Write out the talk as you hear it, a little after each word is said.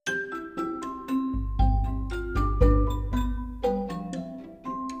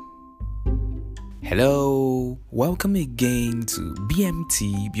Hello, welcome again to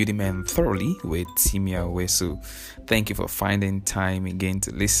BMT Beauty Men Thoroughly with Timia Wesu. Thank you for finding time again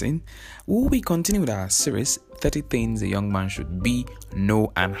to listen. We'll be continuing with our series 30 Things a Young Man Should Be,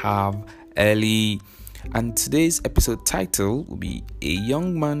 Know and Have Early. And today's episode title will be A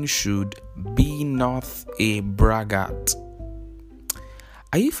Young Man Should Be Not a Braggart.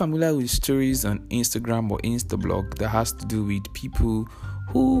 Are you familiar with stories on Instagram or Instablog that has to do with people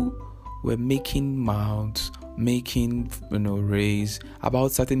who were making mouths, making rays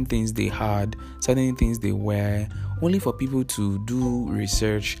about certain things they had, certain things they were, only for people to do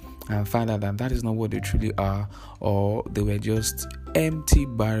research and find out that that is not what they truly are, or they were just empty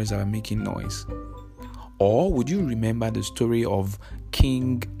barrels that were making noise? Or would you remember the story of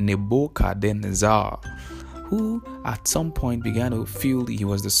King Nebuchadnezzar, who at some point began to feel he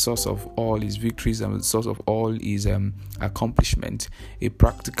was the source of all his victories and the source of all his accomplishment? He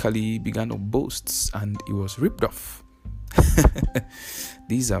practically began to boast and he was ripped off.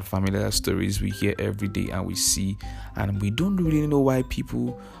 These are familiar stories we hear every day and we see, and we don't really know why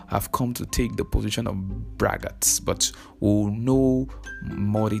people have come to take the position of braggarts, but we'll know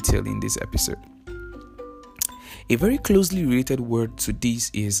more detail in this episode. A very closely related word to this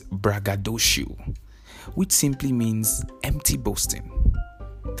is braggadocio, which simply means empty boasting.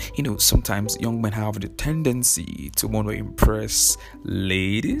 Sometimes young men have the tendency to want to impress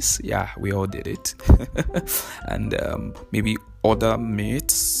ladies. Yeah, we all did it. And maybe other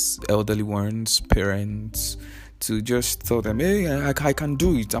mates, elderly ones, parents, to just tell them, hey, I can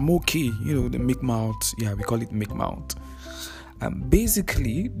do it. I'm okay. The make mouth. Yeah, we call it make mouth.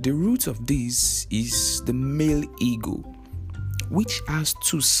 Basically, the root of this is the male ego, which has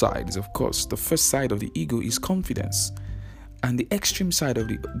two sides, of course. The first side of the ego is confidence, and the extreme side of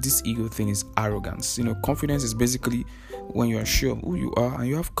this ego thing is arrogance. Confidence is basically when you are sure of who you are and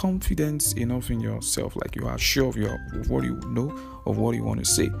you have confidence enough in yourself, like you are sure of what you know, of what you want to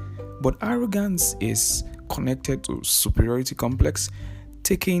say. But arrogance is connected to superiority complex,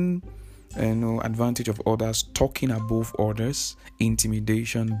 taking advantage of others, talking above others,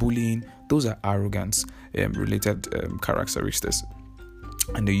 intimidation, bullying. Those are arrogance related characteristics,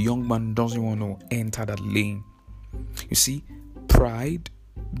 and the young man doesn't want to enter that lane. You see, pride,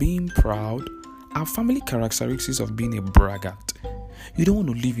 being proud, are family characteristics of being a braggart. You don't want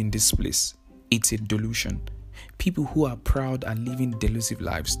to live in this place. It's a delusion. People who are proud are living delusive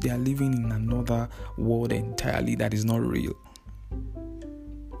lives. They are living in another world entirely that is not real.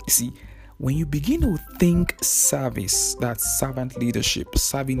 You see, when you begin to think service, that's servant leadership,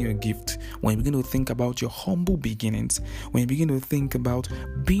 serving your gift, when you begin to think about your humble beginnings, when you begin to think about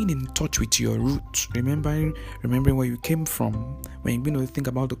being in touch with your roots, remembering where you came from, when you begin to think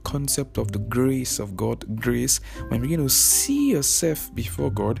about the concept of the grace of God, when you begin to see yourself before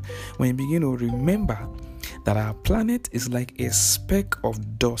God, when you begin to remember that our planet is like a speck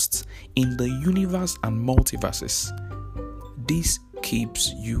of dust in the universe and multiverses, this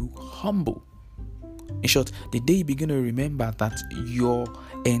keeps you humble. In short, the day you begin to remember that your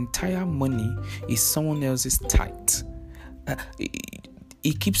entire money is someone else's tithe,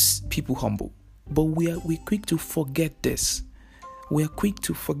 it keeps people humble. But we're quick to forget this. We are quick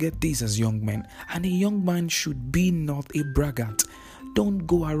to forget this as young men. And a young man should be not a braggart. Don't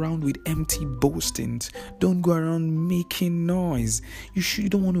go around with empty boastings. Don't go around making noise. You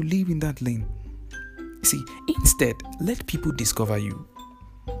don't want to live in that lane. See, instead, let people discover you.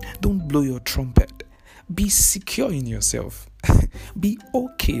 Don't blow your trumpet. Be secure in yourself. Be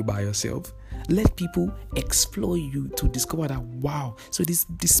okay by yourself. Let people explore you to discover that, wow, so this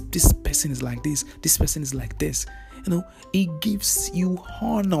person is like this person is like this. It gives you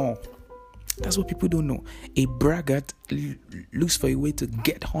honor. That's what people don't know. A braggart looks for a way to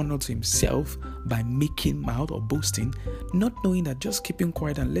get honor to himself by making mouth or boasting, not knowing that just keeping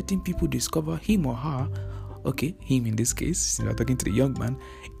quiet and letting people discover him or her, him in this case, talking to the young man,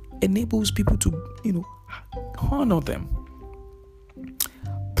 enables people to, honor them.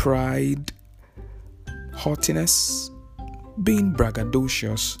 Pride, haughtiness, being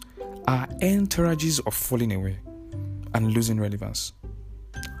braggadocious are entourages of falling away and losing relevance.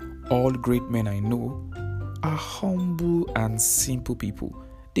 All great men I know are humble and simple people.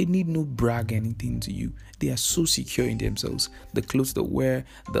 They need no brag anything to you. They are so secure in themselves. The clothes they wear,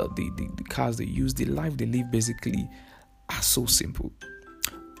 the cars they use, the life they live basically are so simple.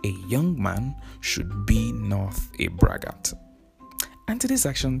 A young man should be not a braggart. And today's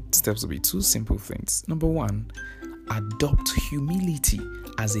action steps will be two simple things. Number one, adopt humility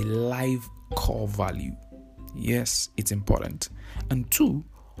as a life core value. Yes, it's important. And two,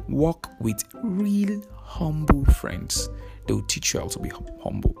 walk with real humble friends. They will teach you how to be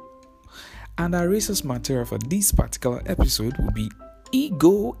humble. And our resource material for this particular episode will be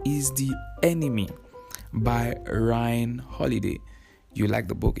Ego is the Enemy by Ryan Holiday. You like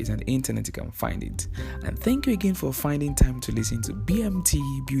the book, it's on the internet, you can find it. And thank you again for finding time to listen to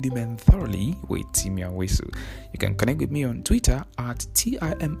BMT Beauty Men Thoroughly with Timmy Awesu. You can connect with me on Twitter at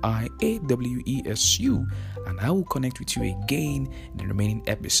TIMIAWESU, and I will connect with you again in the remaining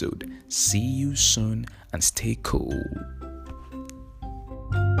episode. See you soon and stay cool.